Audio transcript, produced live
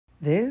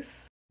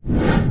this.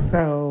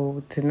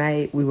 So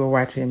tonight we were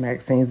watching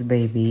Maxine's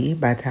Baby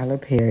by Tyler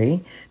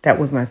Perry. That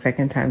was my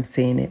second time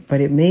seeing it,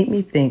 but it made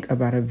me think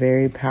about a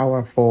very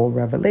powerful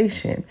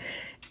revelation.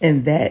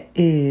 And that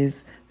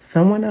is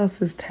someone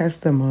else's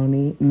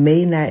testimony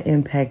may not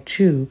impact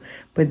you,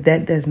 but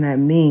that does not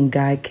mean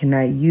God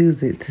cannot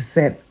use it to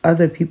set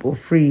other people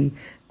free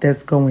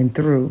that's going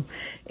through.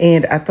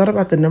 And I thought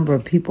about the number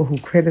of people who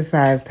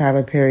criticized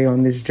Tyler Perry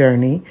on this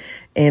journey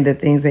and the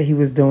things that he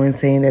was doing,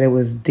 saying that it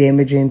was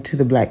damaging to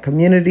the Black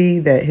community,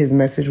 that his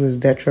message was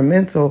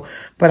detrimental.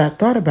 But I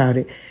thought about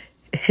it.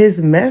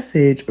 His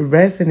message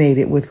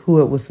resonated with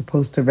who it was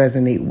supposed to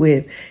resonate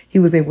with. He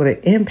was able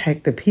to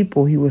impact the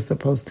people he was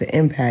supposed to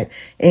impact,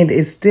 and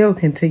is still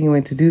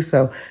continuing to do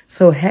so.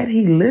 So had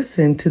he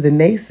listened to the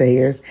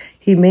naysayers,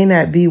 he may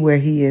not be where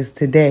he is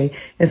today.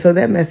 And so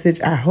that message,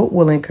 I hope,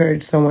 will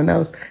encourage someone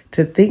else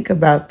to think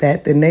about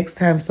that the next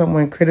time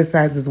someone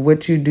criticizes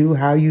what you do,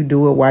 how you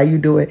do it, why you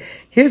do it.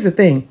 Here's the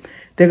thing.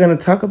 They're going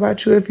to talk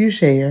about you if you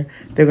share.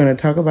 They're going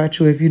to talk about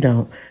you if you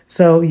don't.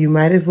 So you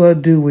might as well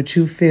do what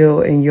you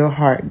feel in your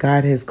heart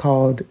God has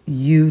called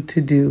you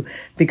to do,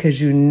 because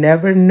you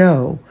never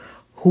know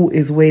who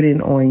is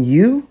waiting on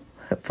you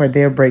for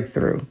their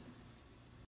breakthrough.